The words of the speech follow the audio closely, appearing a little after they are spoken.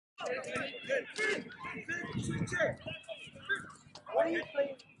What are you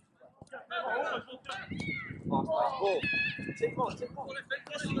playing? Oh, take on.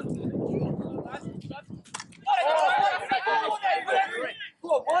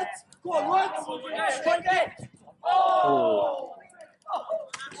 Go on, what? Strike it! Oh!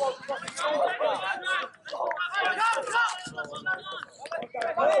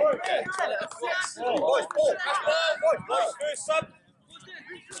 Boys, first sub.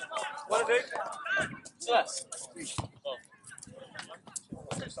 What do? Yes.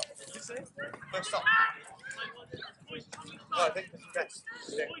 First stop. No, I think this is best.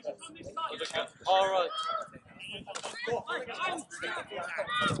 All right.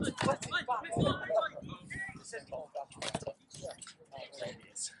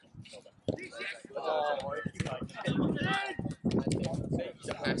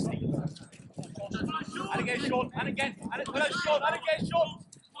 And again, Sean. And again, Sean.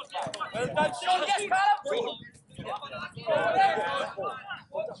 Well done, Sean. Yes, Callum.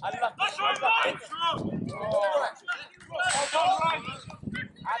 That's right,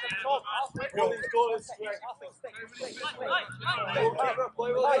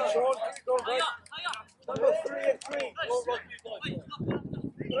 Number 3 and 3. Well done.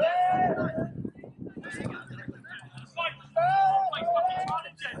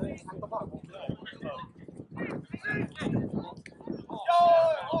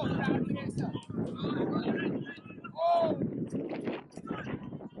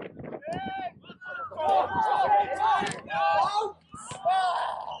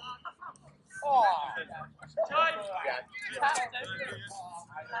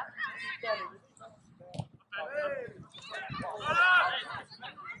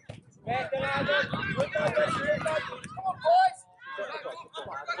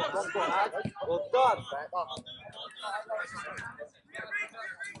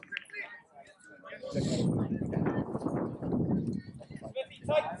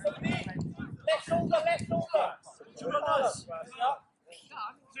 Left shoulder.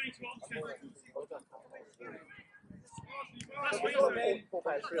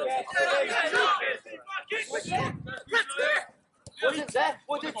 What's it?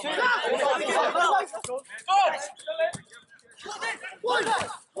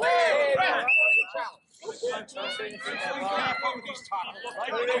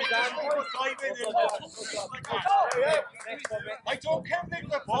 I don't care if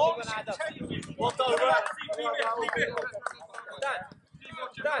the ball. Well done, right?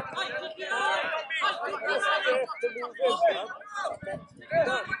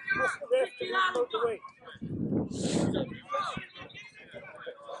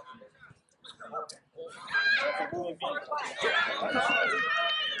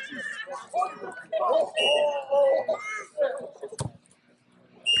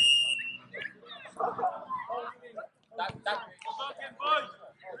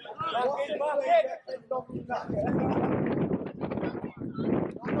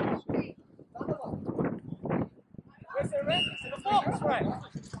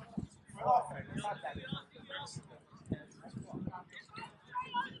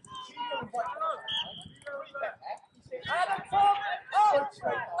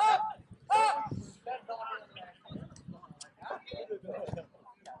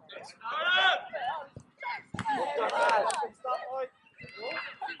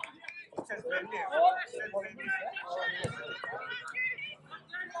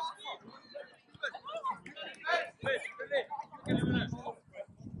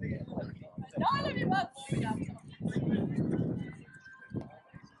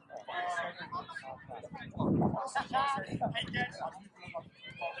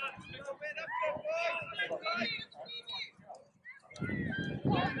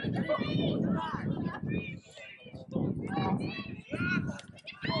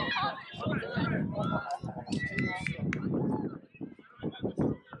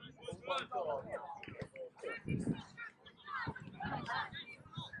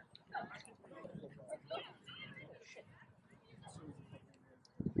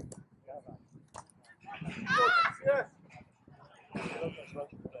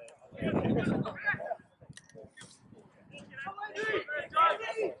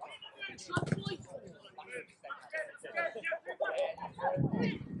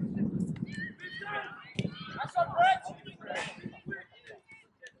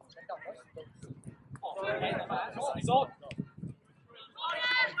 He's on.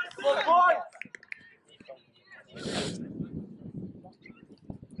 Good boy.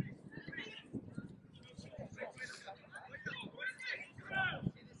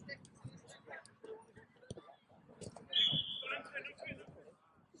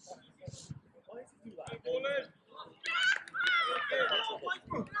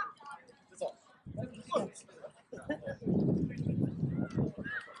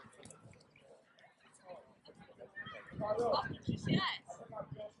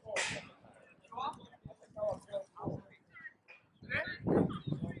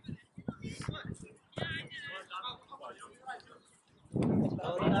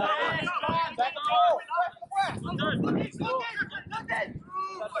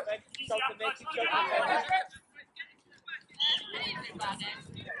 yourself to make it jump.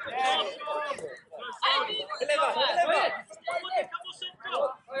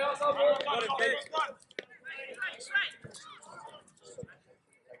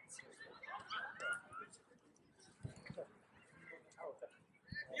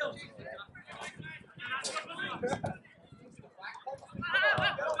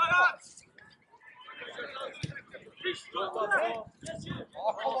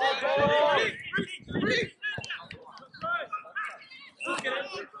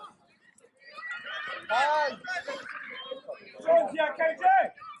 Swansea, KJ!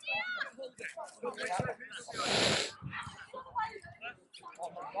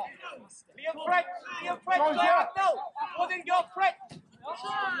 Liam Fred, no! Wouldn't go Fred!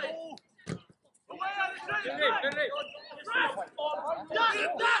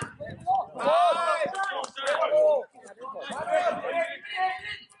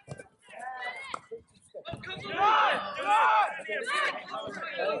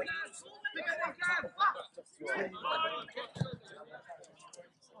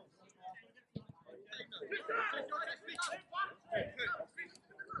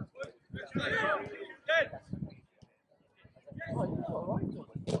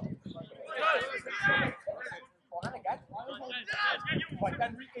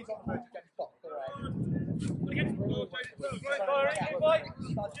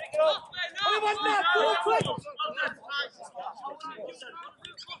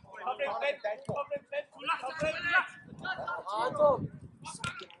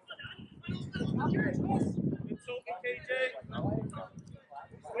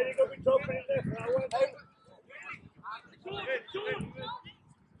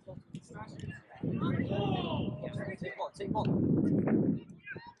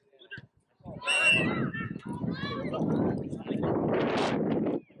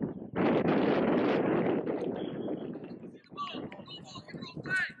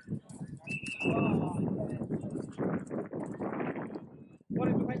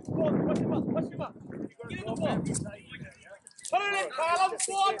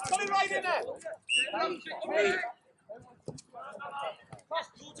 Put it right in there!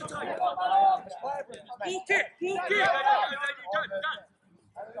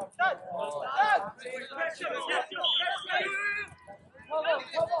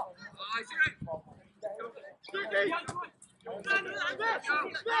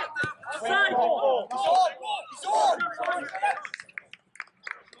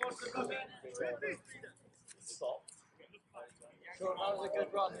 Sure, that was a good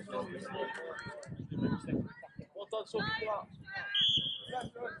run. Well done, sorting it out.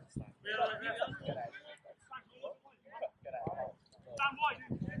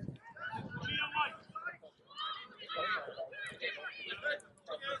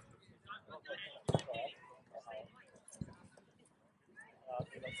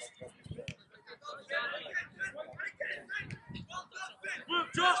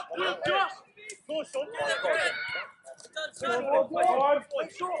 Go, son.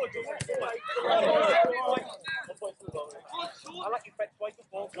 I like your French white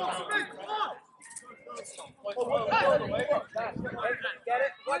ball. Get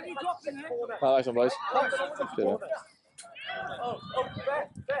it? Why are you dropping it? Nice one, boys.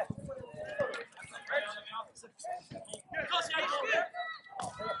 Bet.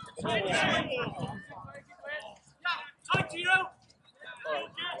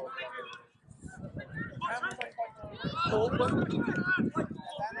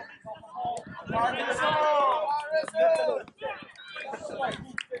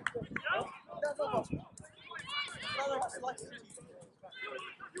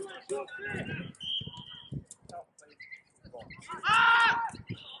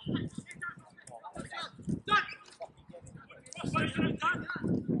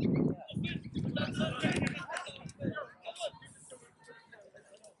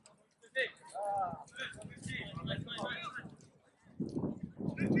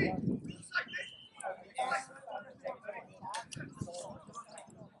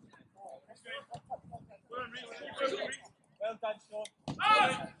 Well done, Sean.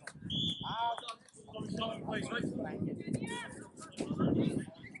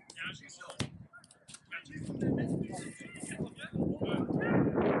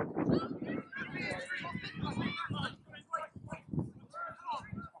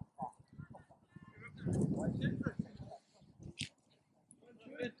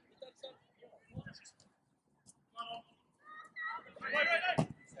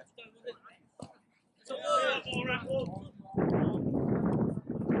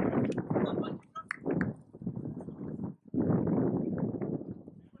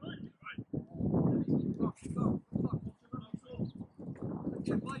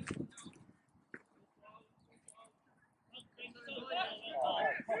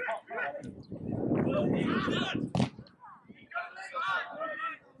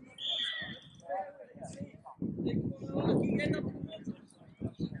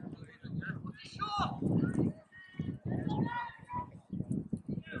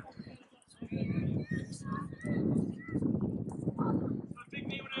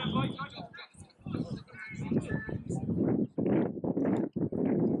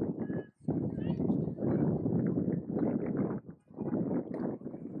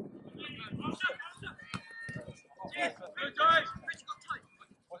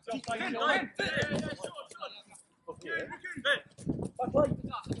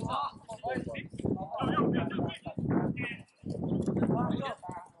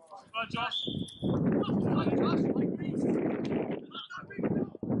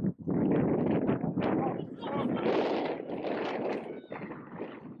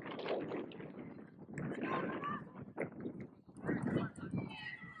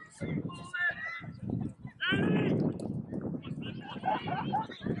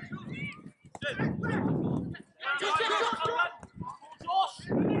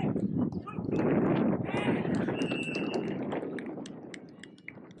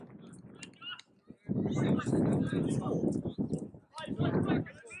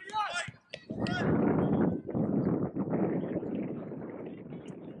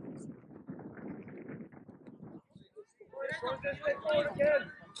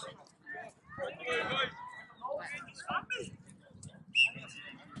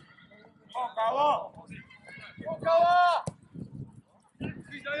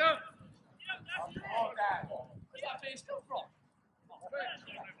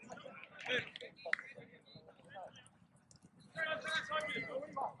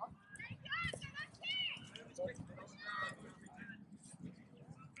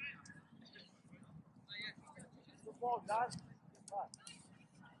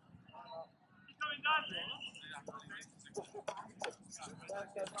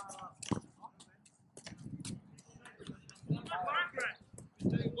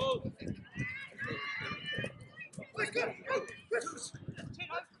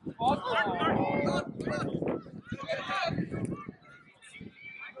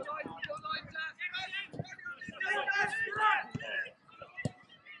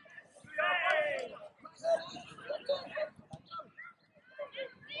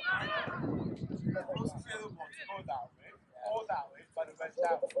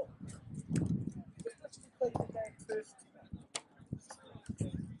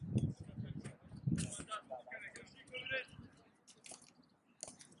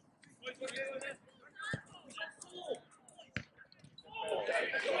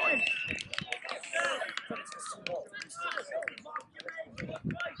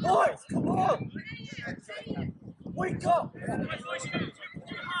 Boys, come on! Wake up!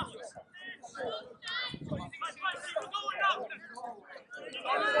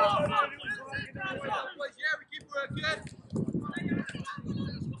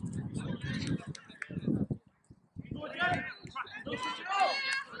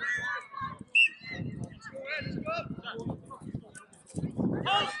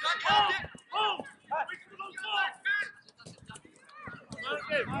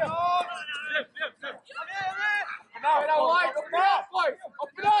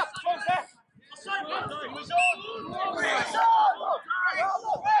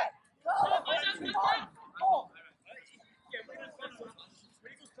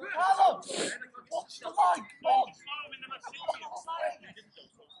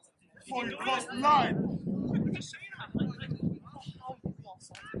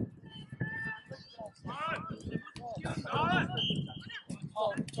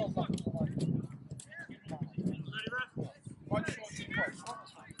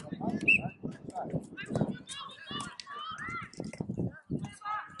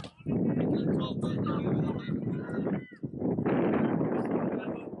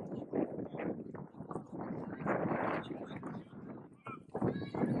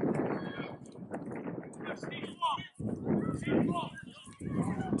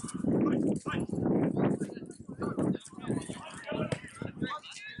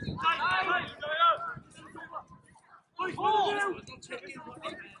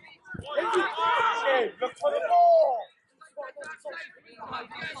 Look for the ball!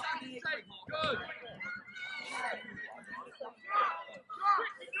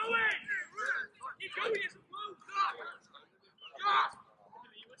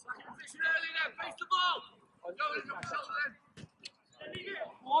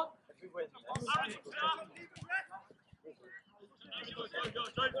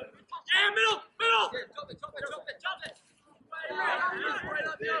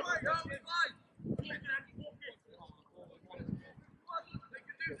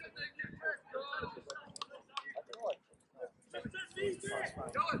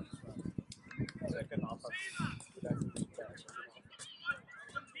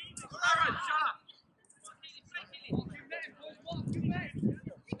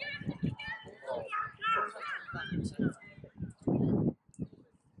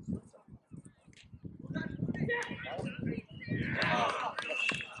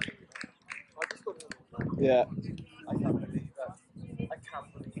 Yeah. I can't believe that. I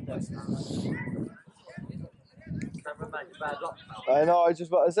can't believe this. Cameraman, you bad luck now. I know, I was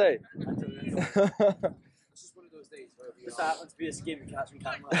just about to say. It's just one of those days where we happens to be a scheme and catching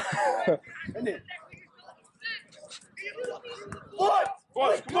camera. Isn't it? What?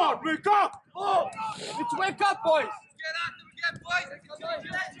 Boys, come on, wake up! Oh, let's wake up, boys!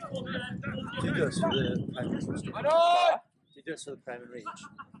 Do you do this for the I know! Do you do this for the Premier League?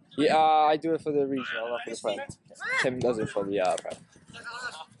 Yeah, I do it for the regional, not for the Prem. Tim does it for the Prem.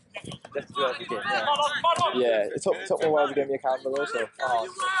 You have to do it every game, yeah. Yeah, it took me a while to get me a camera though, so.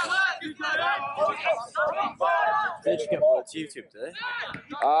 They just get put to YouTube, do they?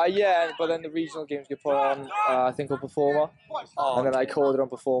 Yeah, but then the regional games get put on, I think on Performer. Oh, And then I code it on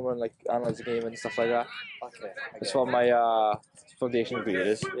Performer and like analyze the game and stuff like that. okay. It's what my foundation degree it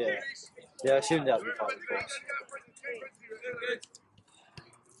is. Yeah. Yeah, I assumed that would be part of the course.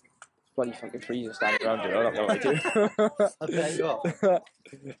 It's bloody fucking freezing standing around here, I don't know what I do. I bet you are.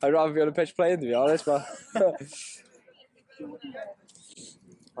 I'd rather be on the pitch playing, to be honest, but.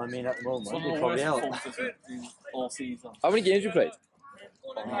 I mean, at the moment, you probably help. all season. How many games you played?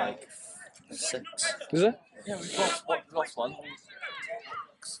 Like 6. Is it? Yeah, we've lost one.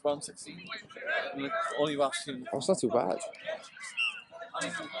 Round 16. Only last two. Oh, it's not too bad.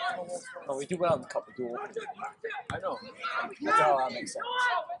 Oh, we do well in the cup of door. I know. That's how that makes sense.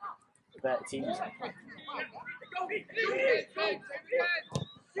 Better teams. I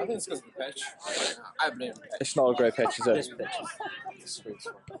think it's because of the pitch. I blame the pitch. It's not a great pitch, is This it? pitch is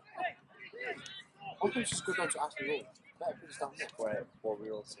disgraceful. Why don't you just go down to Ashley Road? Better pitch down there. Where what we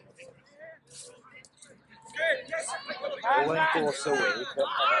all see. It won't go so way, but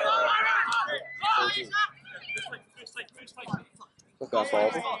Look at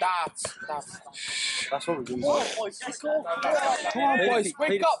that ball. that's what we do. Come on, boys,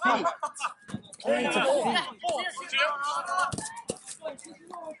 wake up, man!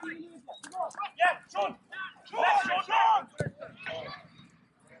 Yeah, Sean! Sean!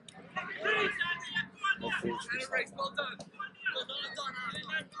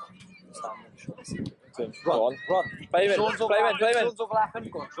 Go on. Run. Play him in. Play him in. Play him in. Sean's overlapping.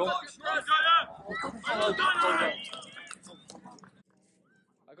 Go on, Sean. I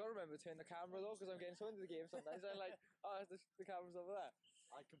gotta remember to turn the camera though, because I'm getting so into the game sometimes. I'm like, oh, the camera's over there.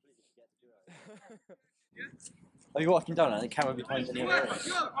 I completely forget to do it. Are you walking down and the camera behind the other way?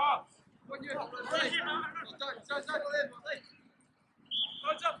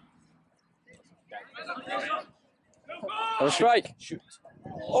 On a strike. Shoot.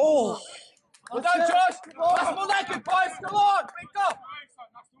 Oh! Well done, Josh! That's more like it, boys! Come on! Wake up!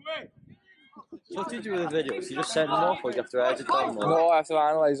 So what do you do with the videos? You just send them off or you have to edit them? Or No, I have to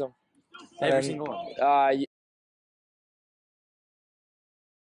analyse them. every single one?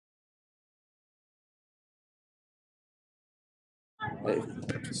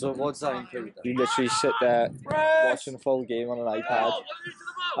 So what does that include then? You literally sit there watching a full game on an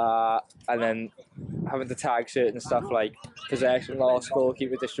iPad, and then having to tag certain stuff like possession loss,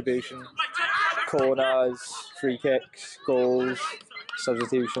 goalkeeper distribution, corners, free kicks, goals,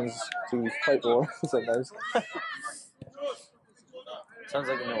 substitutions. So it's quite boring sometimes. Sounds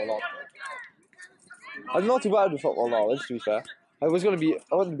like you know a lot. I'm not too bad with football knowledge, to be fair. I wanted to be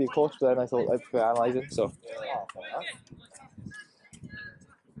a coach, but then I thought I'd prefer analysing, so.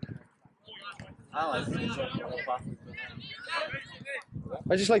 I like it.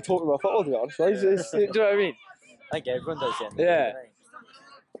 I just like talking about football, to be honest. Right? Do you know what I mean? I think everyone does, Yeah.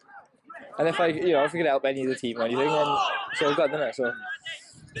 And if I could help any of the team or anything, then it's all good, isn't it? So,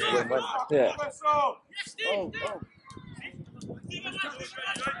 Win-win. yeah.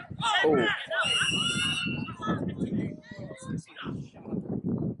 Oh.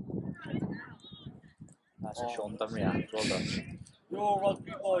 That's a Sean done react. Well done. Yo,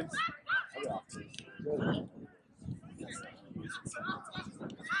 rugby boys.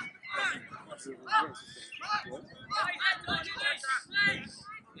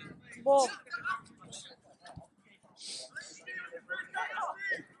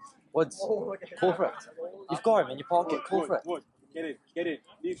 Woods, call for it. You've got him in your pocket, call for it. Get in.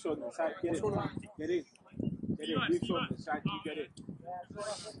 Leave Sean on the side. Get in. Leave Sean on the side. You get in.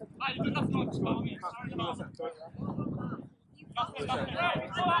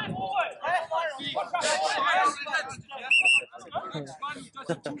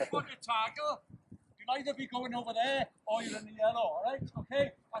 You'll either be going over there or you're in the yellow, alright?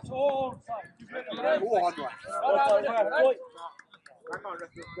 Okay? That's all. Go on, right. Hang on,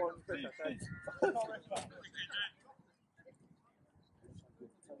 let's just go on.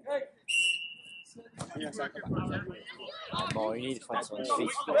 More, you need to find someone's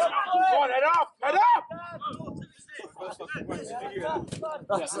feet. Go on, head up! Head up!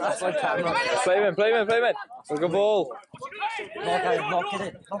 That's like camera. Play him in, play him in, play him in. Look at ball. Knock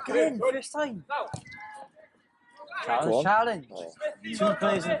it in, first time. Challenge. 2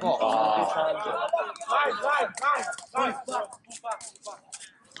 players in the box.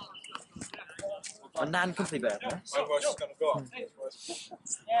 And Nan can play better than this.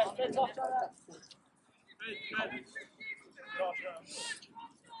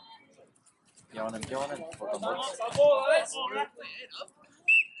 Get on him.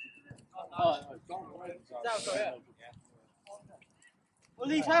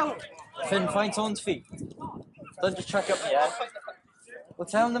 Finn, find someone's feet. Don't just chuck up in the air. Well,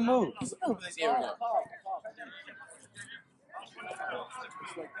 tell him to move.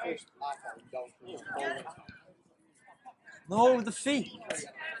 No, the feet.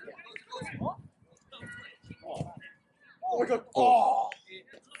 Oh.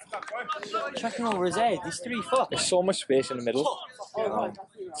 Checking over his head. He's 3 foot. There's so much space in the middle.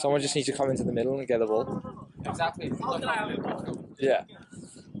 Someone just needs to come into the middle and get the ball. Exactly. Yeah.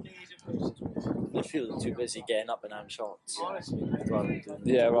 Midfield are too busy getting up and down shots.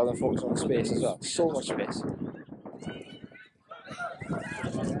 Yeah, rather than focus on space as well. So much space.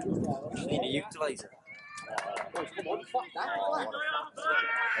 You need to utilise it. Go on.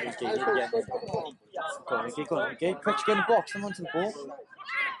 Quick, get in the box. Come on to the ball.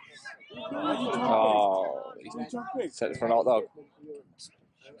 Oh, he's set it for an hot dog.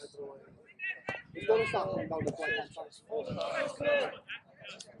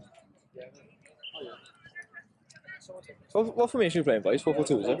 So what formation are you playing, boys?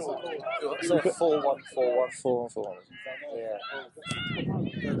 4-4-2, is it? It's like 4-1-4-1. 4-1-4-1. Yeah.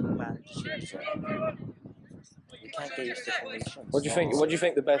 You can't get used to formations. What do you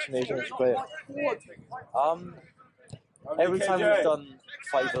think the best formation is to play? Every time we've done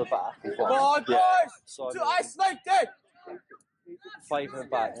 5 at the back, we've won. Come on, boys! Yeah. So I sniped it! 5 in the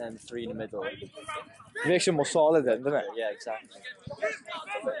back and then 3 in the middle. Makes you more solid then, doesn't it? Yeah, exactly.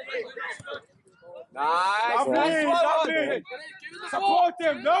 Nice! Lovely! Support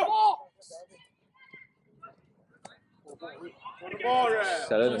him, no!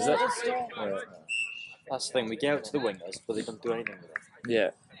 Selling, is it? Yeah. That's the thing, we get out to the wingers, but they don't do anything with it.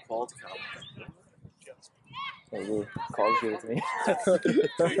 Yeah. Ball to come. Coleg give it to me. Get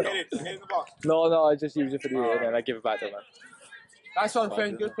in the box. No, I just use it for the year and then I give it back to them. Nice one,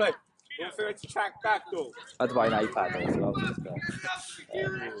 Finn. Good play. Don't forget to track back, though. I had to buy an iPad though as well.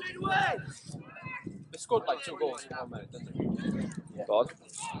 They scored like 2 goals in 1 minute, didn't they? God.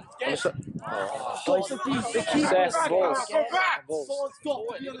 Guys, the keep Yes, balls.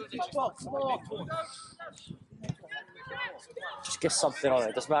 Just get something on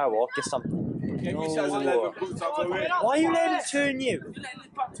it. Doesn't matter what. Get something. Why Why are you letting it turn you?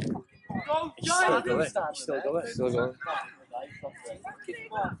 Still going.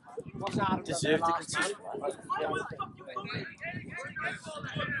 Deserve to concede.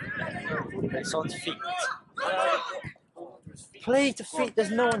 It's on feet. Play to feet.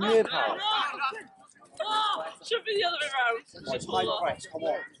 There's no one here, pal. Should be the other way around. Come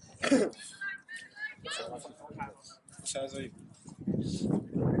on. Says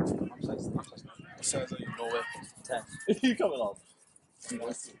you know it. 10. You coming on?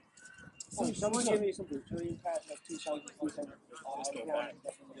 Someone give me some boots. You pass like 2 seconds.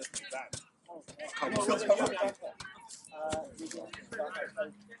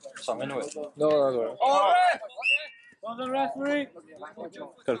 Something with it. No. Well done, referee.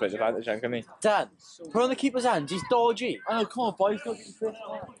 Could have played advantage then, couldn't he? Dan, put on the keeper's hands. He's dodgy. Oh, come on, boys. Go get your first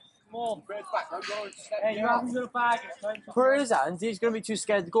one. Come on. Hey, you haven't got a bag. Put it in his hands. He's going to be too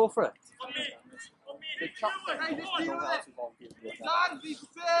scared to go for it.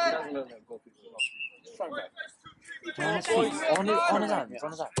 On his hands.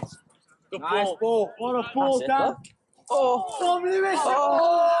 Nice ball. What a ball, That's it, Dan. look. Oh, Somebody missed it.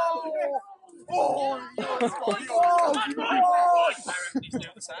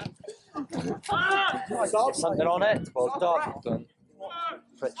 Get something on it. Well done.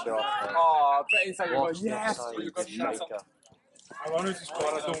 Pritchard off. Oh, bet inside your Watch yes. the side, striker. I wanted to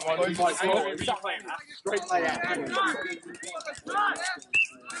score, I don't want to score. Straight like that.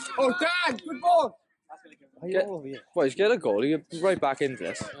 Oh, Dan! Good ball! Well, he's get a goal. You get right back into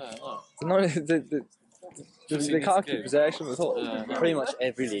this. No, they can't keep possession at all. Pretty much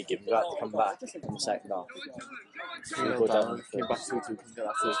every league game you have to come back in the second half. Go down. Came back 2-2, can get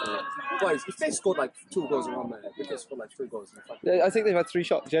that first goal. Guys, if they scored like 2 goals around there, they could score like 3 goals. Yeah, I think they've had 3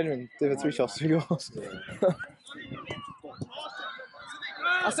 shots. Genuine, they've had 3 shots, 3 goals.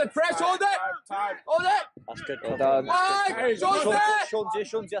 I said press, hold it! Hold it! That's good. Well done. Hey,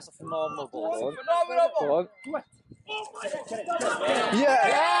 Sean, that's a phenomenal ball. Phenomenal Go ball! on. Yeah!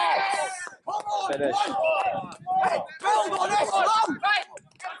 Finish. Build on this long!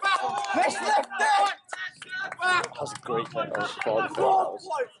 Let's lift it! That's a great play.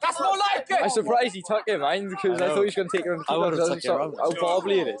 That's more like it! I'm surprised he took it, man, because I thought he was going to take it on the I would have took it around. how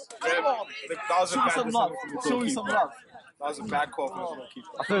bobbly it is. That was a bad Some love. Show me some love. That was a bad call from the keeper.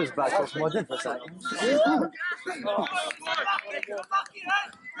 I thought it was a bad call from Modern for a second.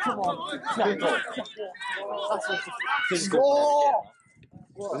 Come on. Score!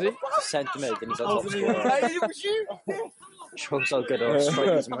 Was he? Centre mid and he's on top scorer. Shows how good our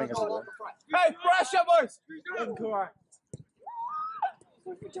strikers and wingers are. Hey, pressure, boys!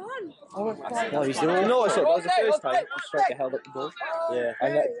 No, he's doing No, I said that was the first time the striker held up the ball. Yeah.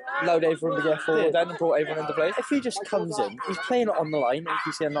 And allowed everyone to get forward then and brought everyone into play. If he just comes in, he's playing it on the line and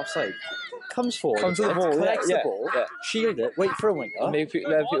he's saying offside. Comes forward, Comes to the ball, collects yeah, the ball, yeah. shield it, wait for a winger. And let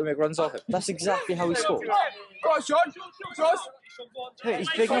people make runs off him. That's exactly how he scored. Go on, Sean! Trust! Hey, he's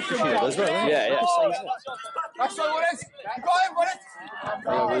big enough to shield as well. Isn't he? Yeah, yeah. That's all it is! You got him, got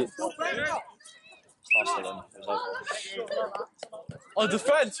it! On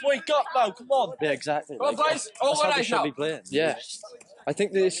defence, wake up now, come on. Yeah, exactly. Go on, boys! That's how they Organise should now! be playing. Yeah. I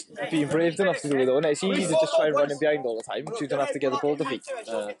think they're being brave enough to do it though, and it's easy to just try running behind all the time, because you don't have to get the ball to feet.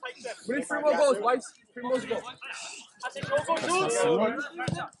 We need 3 more goals, boys. 3 more goals.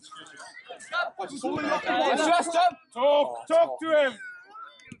 Trust him! Talk to him!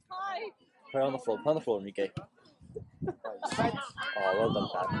 Play on the floor, Enrique. Oh, well done,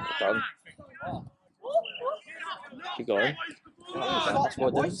 Dad. Done. Keep going. That's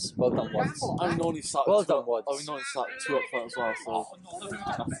Woodens. Well done, Woods. I've only sat Well done, Woods. I've only sat 2 up front as well, so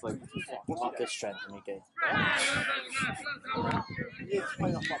that's like Good strength, Enrique.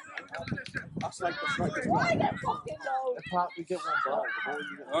 That's like the striker's we get one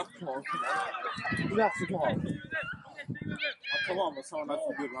back. Come on. You have to come on. Come on, but someone has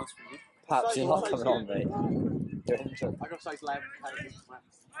to do runs for me. Perhaps you're not coming on, mate. You're injured. I got size 11.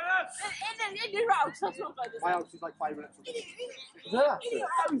 In the route, that's not like My house is like 5 minutes from me.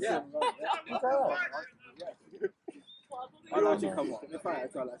 Yeah. I'll let you come on. If I let you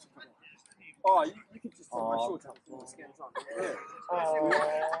come on. Oh, you can just take my shorts out. My skin's on.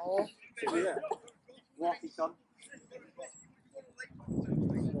 Yeah. Walkie son.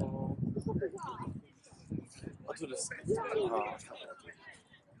 I'll do this.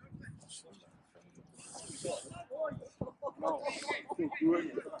 No.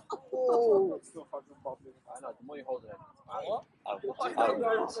 Still fucking bubbling. I know, the more you hold it in.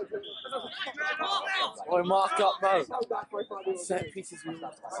 Oh, mark up, bro. Set pieces.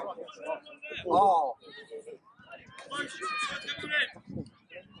 Oh.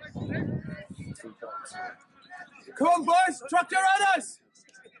 Come on, boys! Truck your runners!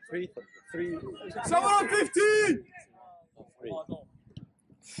 3. Someone on 15!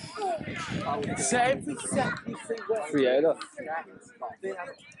 Set 3 out.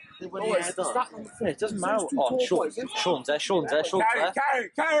 It doesn't matter. Oh, Sean's there.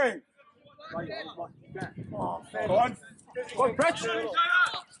 Carry! Go on! Go on, Brett!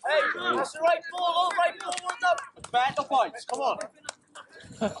 Hey, that's the right ball, back the points, come on.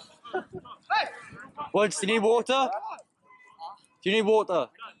 Woods, do you need water? Do you need water?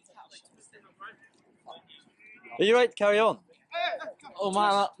 Are you right? Carry on. Oh,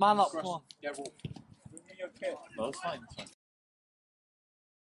 man up, come on. Yeah, well, give me your kit. No, it's fine.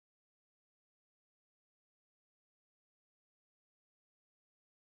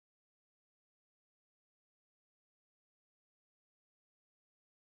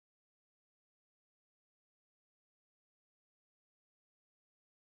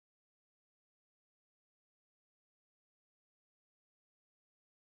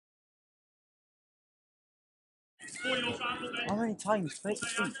 How many times?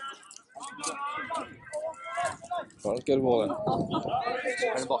 32. Well, get the ball in.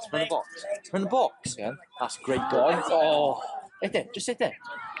 Spin the box. Yeah. That's a great Go goal. on. Oh. Sit there, just sit there.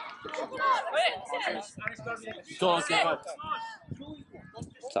 Go on, get right.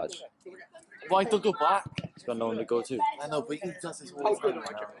 Touch. Why don't go back? He's got no one to go to. I know, but he does this all the time now.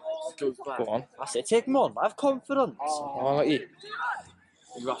 Goes back. Go on. That's it. Take him on. Have confidence. I'll let you.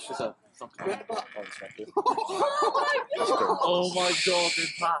 He rushes up. Oh, thank you. Oh my god,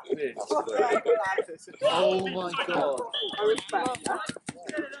 it's passing. Oh my god. I respect that.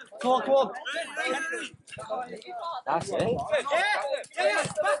 Come on, come on. That's it.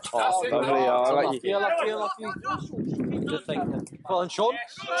 Oh, lovely. I'll let you. Lucky. Good thinking. Come on, Sean.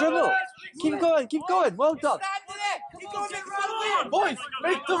 Dribble. Keep going. Well done. Boys,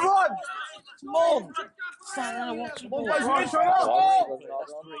 make the run. Come on. Stand there and watch the ball. Great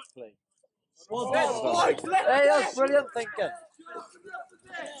play. Well done. Hey, that's brilliant thinking.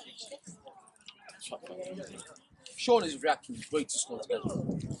 Sean is reacting way too slow together.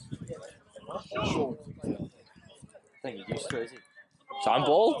 Sean. I think he's used to it, is he?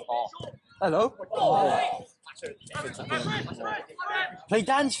 Handball. Oh. Hello. Oh. Play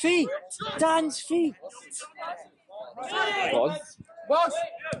Dan's feet. Dan's feet. Go on. Go on.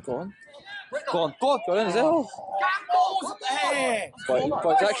 Go on. Go on. Go on, is it? Oh. Hey!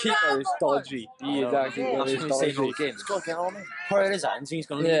 But that keeper is dodgy. He is that keeper That's is what we say all dodgy. games. Got to get on him. Parardise Park, he's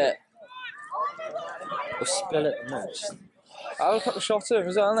going to Yeah. We'll spill it most. I'll cut the shot in,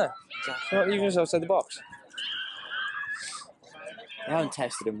 is that, isn't it? Not even just outside the box. I haven't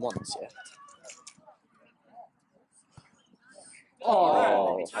tested him once yet.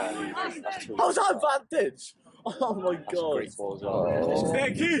 Oh. That's too How's that advantage? Oh my That's a god. great ball as well.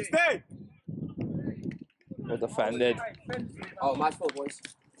 Stay, Keith, stay! Well defended. Oh, my fault, boys.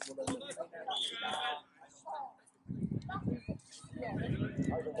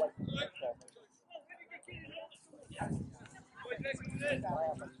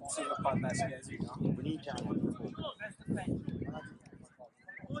 We need Jan.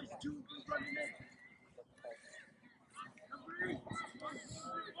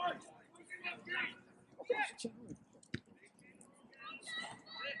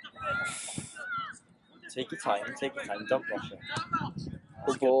 Take your time, don't rush it.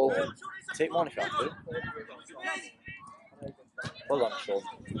 Good ball. Take one if you have to. Well done, Sean.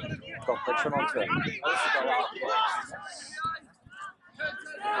 Got picture onto it.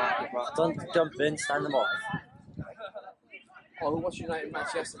 Don't jump in, stand them off. Oh, who watched United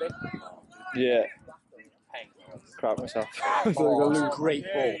match yesterday? Yeah. Crap myself. Oh, great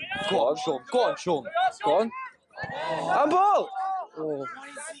ball. Go on, Sean. Go on, Sean. Go on. And ball! Oh.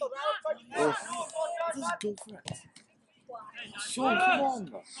 Just go for it. Sean, come on.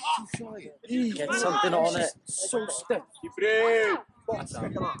 Too shy. Get something on it. So stiff. Keep it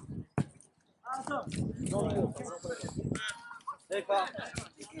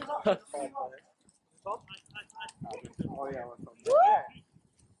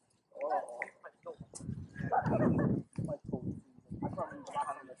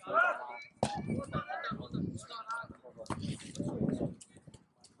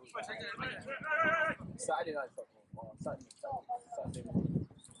Saturday night football. Saturday.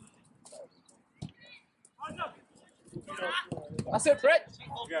 That's it, Brett.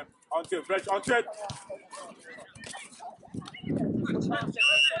 again. Onto it, Fletch, onto it.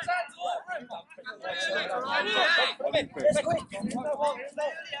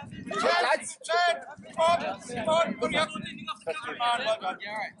 Lads.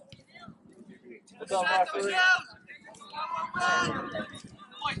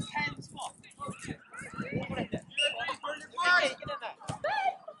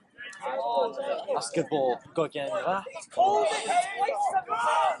 That's a good ball. Got to get into that.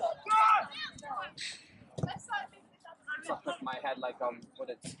 Off my head like what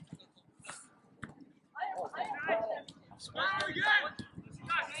it's.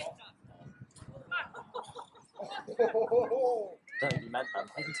 Don't you meant that,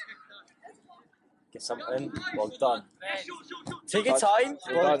 mate. Get something. Well done. Take your time.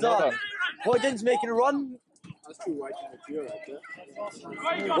 Well done. Woden's making a run. That's too wide in the field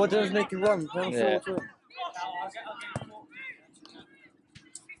right there. Woden's making a run. Yeah.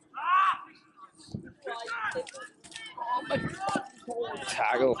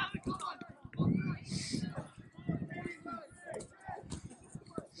 Tackle.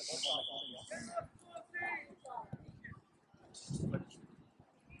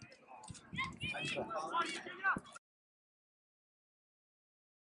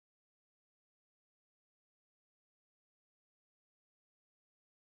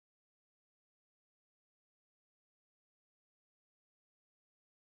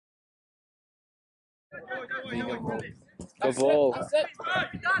 Good ball.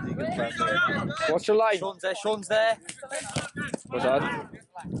 What's your line? Sean's there. Sean's there. What's that?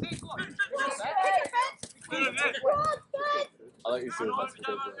 I like you doing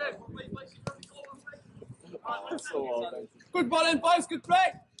that. Good ball in, boys. Good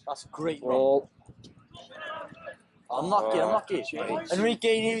play. That's a great run. Ball. Unlucky, unlucky.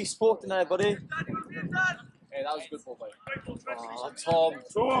 Enrique nearly spoke in there, buddy. Hey, that was a good ball, mate. Oh, Tom.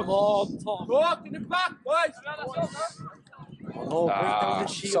 Come on, Tom. Walk in the back, boys. Oh no, break down the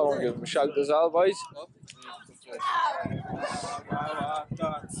shield. Someone give him a shout as well, boys.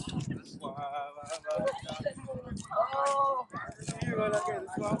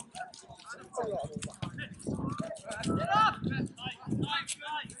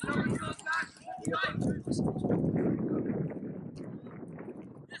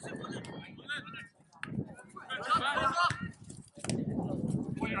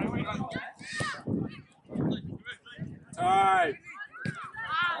 Time.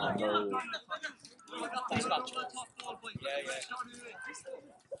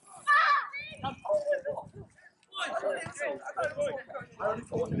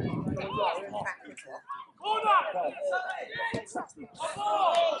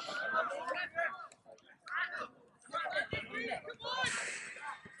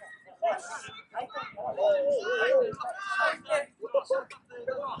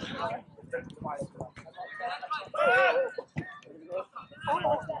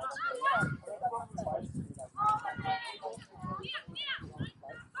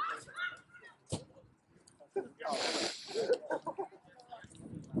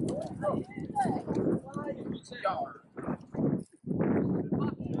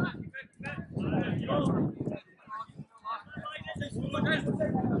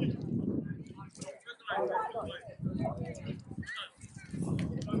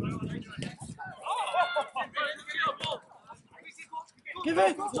 Give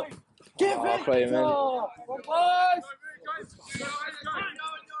it! Give it! Play him in. Boys.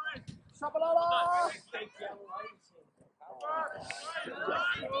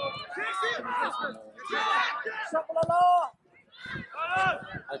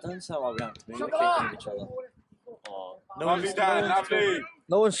 I don't understand why we have to communicate with each other. Oh, no Lovely, one's, Dan, lovely.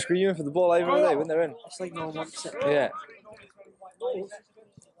 No one's screaming for the ball either, are they, when they're in? it's like no one wants it. Yeah.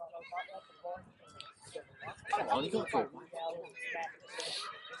 Come on, you got to go.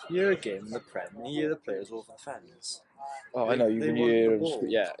 You're a game in the Prem, and you hear the players over the fans. Oh, I know, you They can want hear the him. ball.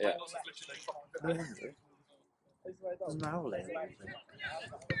 Yeah, yeah. No wonder. Doesn't matter what they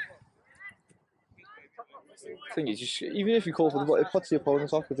Thing is, even if you call for the ball, it puts the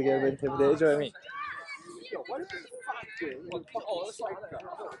opponents off because they get a bit intimidated, do you know what I mean?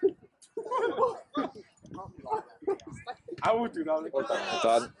 I would do that. Well done. Well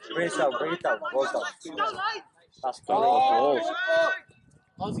done. Bring it down, bring it down. Well done. That's good. Oh,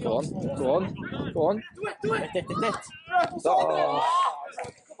 go on, go on, go on. Oh.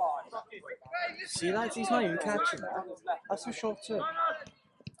 See, lads, he's not even catching that. That's a short term.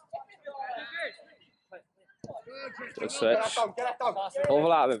 Good switch.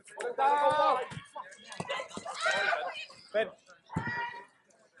 Overlap him. Come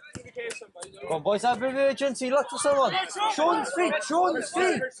on, boys, have a bit of urgency. Look for someone. Sean's feet, Sean's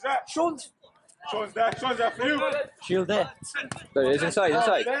feet. Sean's. Sean's there for you. Shield it. There he is, inside,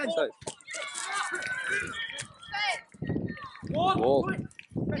 inside. Ball.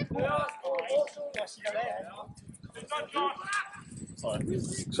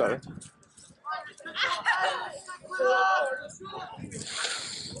 Sorry.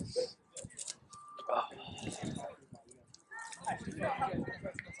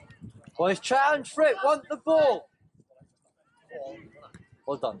 Boys, challenge for it. Want the ball.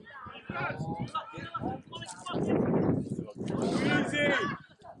 Well done.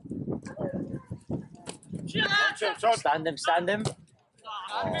 Easy. Stand him, stand him.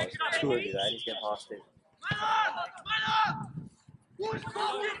 Oh, it's too early there. He's getting past it.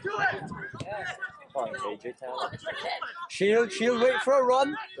 Come on, AJ Taylor. Shield, shield, wait for a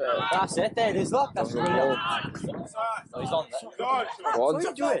run. That's it, there it is, look. That's brilliant. No, he's on there. Go on. What are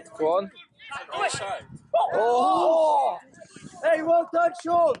you doing? Go on. Oh! Hey, well done,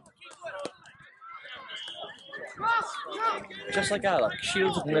 Sean. Just like that, like,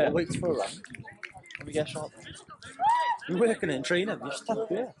 shields up there, waits for a run. And we get shot. You're working in training, you're stuck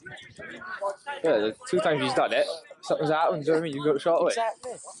there. Yeah, the 2 times he's done it, something's happened, do you know what I mean? You got shot away.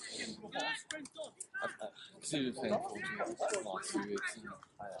 Exactly. See the thing last 2 weeks.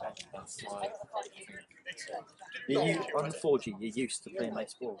 That's why. On 4G, you're used to playing like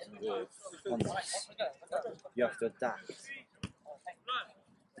sports. On this, you have to adapt.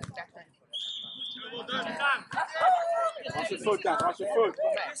 Watch your foot, Dan. Watch your foot.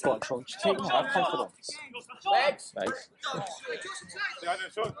 Go on, Sean, just take more confidence. Nice. Yeah, no,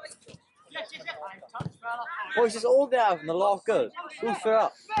 Sean. Boys, it's all they have in the lockers. Hoof it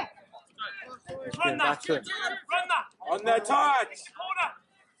up. Run that. Run that. On their touch.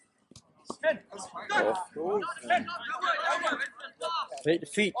 Play the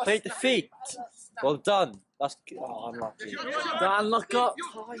feet, play the feet. Well done. That's unlucky. Dan, look up.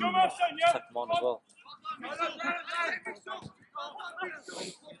 Show motion, yeah. Took him on as well.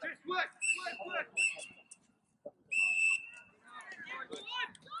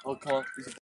 Oh, come on. He's a